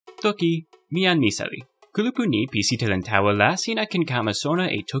Toki, mian Misali. Kulupu ni pisitelan tawa la sina kinkama sona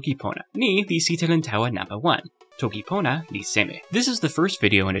e toki pona. Ni li sitelan tawa napa 1. Toki pona li seme. This is the first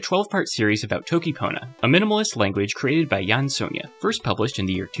video in a 12-part series about toki pona, a minimalist language created by Jan Sonja, first published in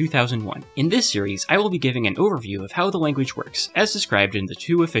the year 2001. In this series, I will be giving an overview of how the language works, as described in the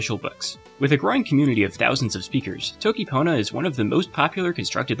 2 official books. With a growing community of thousands of speakers, toki pona is one of the most popular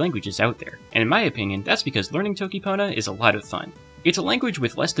constructed languages out there, and in my opinion, that's because learning toki pona is a lot of fun. It's a language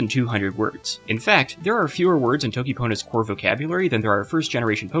with less than 200 words. In fact, there are fewer words in toki pona's core vocabulary than there are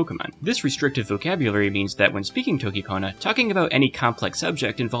first-generation Pokemon. This restrictive vocabulary means that when speaking toki pona, talking about any complex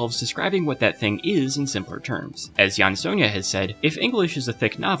subject involves describing what that thing is in simpler terms. As Jan Sonja has said, if English is a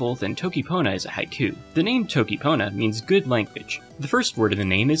thick novel, then toki pona is a haiku. The name toki pona means good language. The first word in the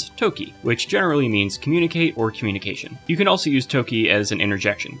name is toki, which generally means communicate or communication. You can also use toki as an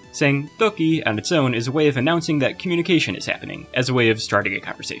interjection. Saying toki on its own is a way of announcing that communication is happening, as a way of starting a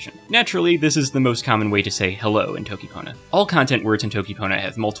conversation. Naturally, this is the most common way to say hello in toki pona. All content words in toki pona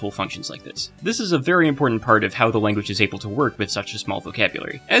have multiple functions like this. This is a very important part of how the language is able to work with such a small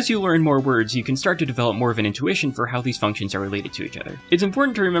vocabulary. As you learn more words, you can start to develop more of an intuition for how these functions are related to each other. It's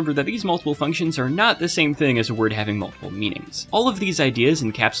important to remember that these multiple functions are not the same thing as a word having multiple meanings. All of these ideas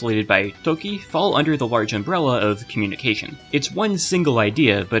encapsulated by toki fall under the large umbrella of communication. It's one single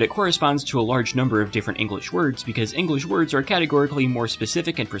idea, but it corresponds to a large number of different English words because English words are categorically more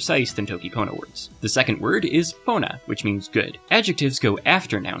specific and precise than toki pona words. The second word is pona, which means good. Adjectives go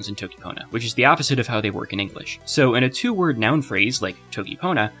after nouns in toki pona, which is the opposite of how they work in English. So in a 2-word noun phrase like toki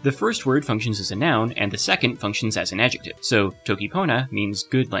pona, the first word functions as a noun and the second functions as an adjective. So toki pona means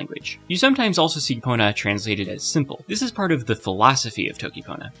good language. You sometimes also see pona translated as simple. This is part of the philosophy of toki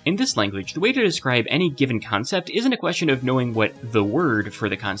pona. In this language, the way to describe any given concept isn't a question of knowing what the word for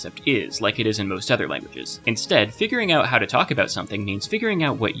the concept is, like it is in most other languages. Instead, figuring out how to talk about something means figuring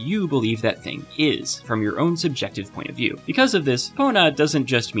out what you believe that thing is, from your own subjective point of view. Because of this, pona doesn't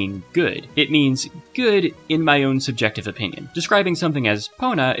just mean good, it means good in my own subjective opinion. Describing something as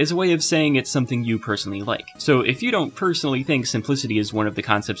pona is a way of saying it's something you personally like. So if you don't personally think simplicity is one of the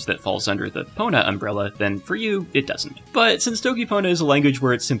concepts that falls under the pona umbrella, then for you, it doesn't. But since toki pona is a language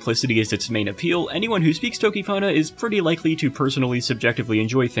where its simplicity is its main appeal, anyone who speaks toki pona is pretty likely to personally subjectively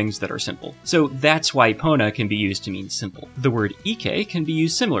enjoy things that are simple. So that's why pona can be used to mean simple. The word ike can be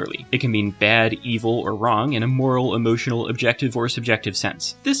used similarly. It can mean bad, evil, or wrong in a moral, emotional, objective, or subjective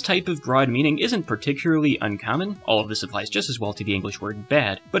sense. This type of broad meaning isn't particularly uncommon. All of this applies just as well to the English word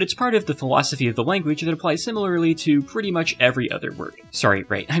bad, but it's part of the philosophy of the language that applies similarly to pretty much every other word. Sorry,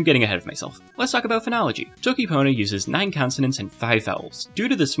 right, I'm getting ahead of myself. Let's talk about phonology. Toki pona uses 9 consonants and 5 vowels. Due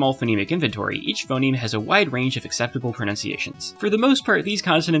to the small phonemic inventory, each phoneme has a wide range of acceptable pronunciations. For the most part, these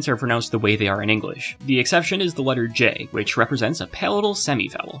consonants are pronounced the way they are in English. The exception is the letter J, which represents a palatal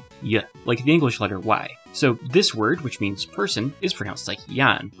semivowel, y, like the English letter Y. So this word, which means person, is pronounced like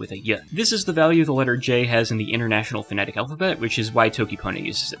yan, with a y. This is the value the letter J has in the International Phonetic Alphabet, which is why toki pona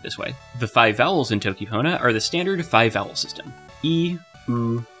uses it this way. The 5 vowels in toki pona are the standard 5-vowel system. I,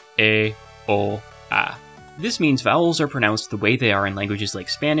 U, E, O, A. This means vowels are pronounced the way they are in languages like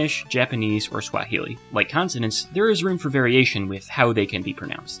Spanish, Japanese, or Swahili. Like consonants, there is room for variation with how they can be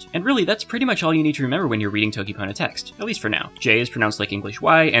pronounced. And really, that's pretty much all you need to remember when you're reading toki pona text, at least for now. J is pronounced like English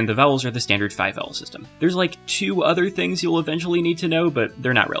Y, and the vowels are the standard 5-vowel system. There's like 2 other things you'll eventually need to know, but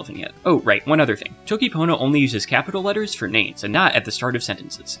they're not relevant yet. Oh, right, one other thing. Toki pona only uses capital letters for names, and not at the start of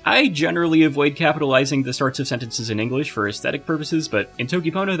sentences. I generally avoid capitalizing the starts of sentences in English for aesthetic purposes, but in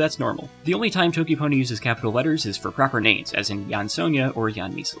toki pona, that's normal. The only time toki pona uses capital letters is for proper names, as in Jan Sonja or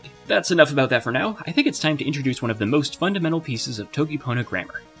Jan Misali. That's enough about that for now. I think it's time to introduce one of the most fundamental pieces of toki pona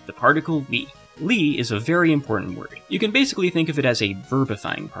grammar, the particle li. Li is a very important word. You can basically think of it as a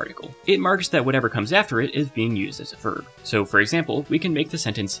verbifying particle. It marks that whatever comes after it is being used as a verb. So for example, we can make the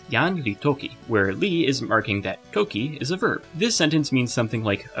sentence Jan li toki, where li is marking that toki is a verb. This sentence means something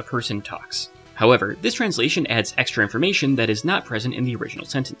like a person talks. However, this translation adds extra information that is not present in the original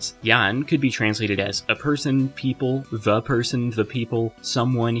sentence. Jan could be translated as a person, people, the people,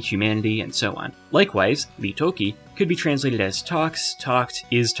 someone, humanity, and so on. Likewise, li toki could be translated as talks, talked,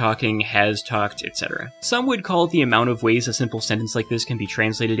 is talking, has talked, etc. Some would call the amount of ways a simple sentence like this can be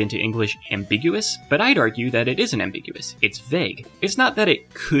translated into English ambiguous, but I'd argue that it isn't ambiguous, it's vague. It's not that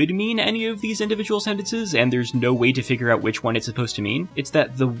it could mean any of these individual sentences and there's no way to figure out which one it's supposed to mean, it's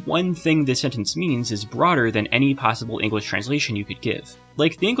that the one thing this sentence means is broader than any possible English translation you could give.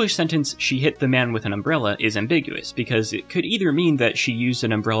 Like, the English sentence, "she hit the man with an umbrella," is ambiguous, because it could either mean that she used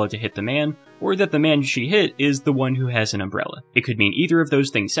an umbrella to hit the man, or that the man she hit is the one who has an umbrella. It could mean either of those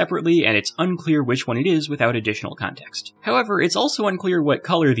things separately, and it's unclear which one it is without additional context. However, it's also unclear what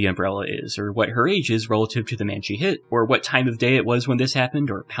color the umbrella is, or what her age is relative to the man she hit, or what time of day it was when this happened,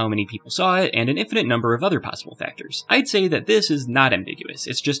 or how many people saw it, and an infinite number of other possible factors. I'd say that this is not ambiguous,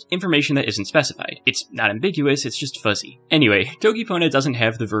 it's just information that isn't specified. It's not ambiguous, it's just fuzzy. Anyway, toki pona doesn't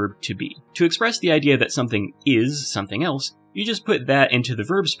have the verb to be. To express the idea that something is something else, you just put that into the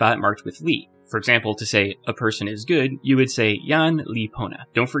verb spot marked with li. For example, to say a person is good, you would say yan li pona.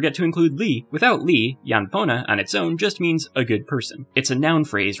 Don't forget to include li. Without li, yan pona on its own just means a good person. It's a noun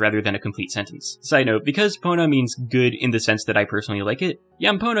phrase rather than a complete sentence. Side note, because pona means good in the sense that I personally like it,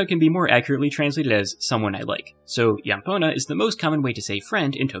 yan pona can be more accurately translated as someone I like. So yan pona is the most common way to say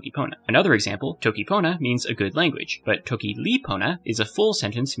friend in toki pona. Another example, toki pona means a good language, but toki li pona is a full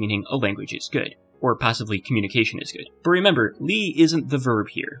sentence meaning a language is good. Or possibly communication is good. But remember, li isn't the verb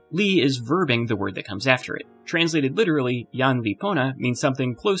here. Li is verbing the word that comes after it. Translated literally, yan li pona means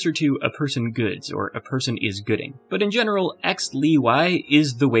something closer to a person goods, or a person is gooding. But in general, x li y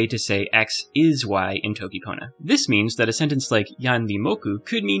is the way to say x is y in toki pona. This means that a sentence like yan li moku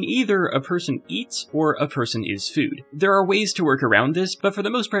could mean either a person eats or a person is food. There are ways to work around this, but for the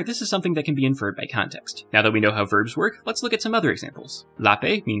most part this is something that can be inferred by context. Now that we know how verbs work, let's look at some other examples.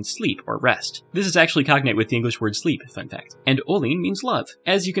 Lape means sleep or rest. This is actually cognate with the English word sleep, fun fact. And olin means love.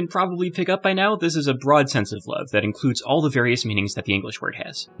 As you can probably pick up by now, this is a broad sense of love that includes all the various meanings that the English word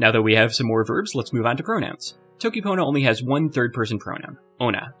has. Now that we have some more verbs, let's move on to pronouns. Toki pona only has one third-person pronoun,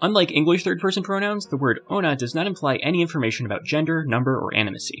 ona. Unlike English third-person pronouns, the word ona does not imply any information about gender, number, or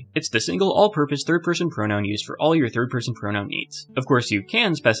animacy. It's the single all-purpose third-person pronoun used for all your third-person pronoun needs. Of course, you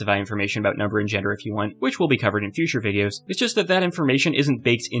can specify information about number and gender if you want, which will be covered in future videos. It's just that that information isn't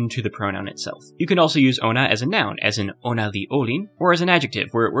baked into the pronoun itself. You can also use ona as a noun, as in ona li olin, or as an adjective,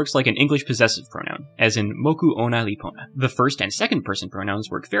 where it works like an English possessive pronoun, as in moku ona li pona. The first and second-person pronouns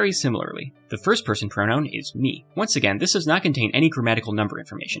work very similarly. The first-person pronoun is me. Once again, this does not contain any grammatical number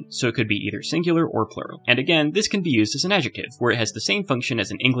information, so it could be either singular or plural. And again, this can be used as an adjective, where it has the same function as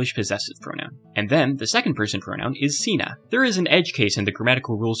an English possessive pronoun. And then, the second person pronoun is sina. There is an edge case in the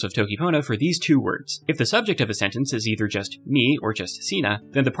grammatical rules of toki pona for these two words. If the subject of a sentence is either just me or just sina,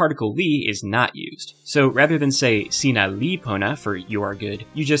 then the particle li is not used. So rather than say sina li pona for you are good,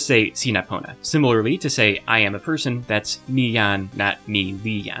 you just say sina pona. Similarly, to say I am a person, that's mi yan, not mi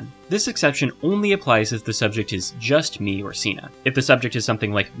li yan. This exception only applies if the subject is just me or sina. If the subject is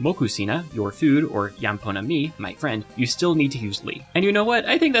something like moku sina, your food, or yan pona mi, my friend, you still need to use li. And you know what?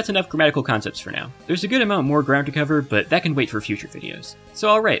 I think that's enough grammatical concepts for now. There's a good amount more ground to cover, but that can wait for future videos. So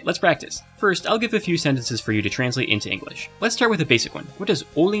alright, let's practice. First, I'll give a few sentences for you to translate into English. Let's start with a basic one. What does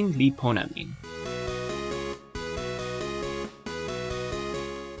olin li pona mean?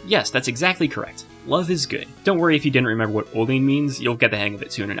 Yes, that's exactly correct. Love is good. Don't worry if you didn't remember what olin means, you'll get the hang of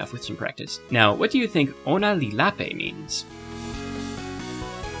it soon enough with some practice. Now, what do you think ona li lape means?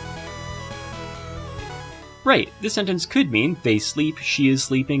 Right, this sentence could mean they sleep, she is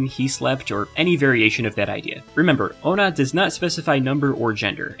sleeping, he slept, or any variation of that idea. Remember, ona does not specify number or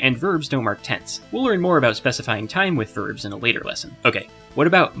gender, and verbs don't mark tense. We'll learn more about specifying time with verbs in a later lesson. Okay, what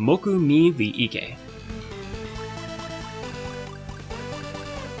about moku mi li ike?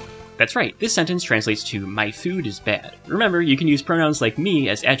 That's right, this sentence translates to my food is bad. Remember, you can use pronouns like me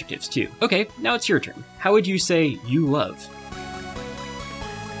as adjectives too. Okay, now it's your turn. How would you say you love?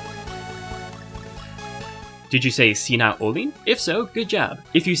 Did you say sina olin? If so, good job.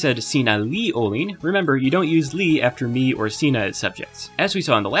 If you said sina li olin, remember you don't use li after me or sina as subjects. As we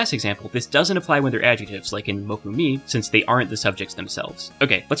saw in the last example, this doesn't apply when they're adjectives like in moku mi, since they aren't the subjects themselves.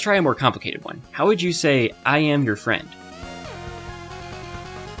 Okay, let's try a more complicated one. How would you say I am your friend?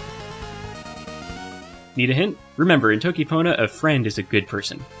 Need a hint? Remember, in toki pona, a friend is a good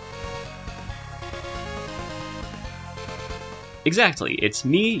person. Exactly, it's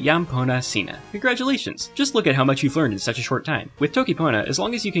me, yan pona, sina. Congratulations! Just look at how much you've learned in such a short time. With toki pona, as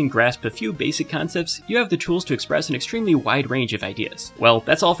long as you can grasp a few basic concepts, you have the tools to express an extremely wide range of ideas. Well,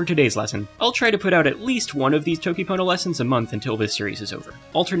 that's all for today's lesson. I'll try to put out at least one of these toki pona lessons a month until this series is over,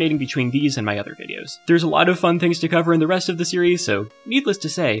 alternating between these and my other videos. There's a lot of fun things to cover in the rest of the series, so needless to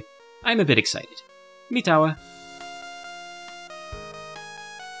say, I'm a bit excited. Mitawa.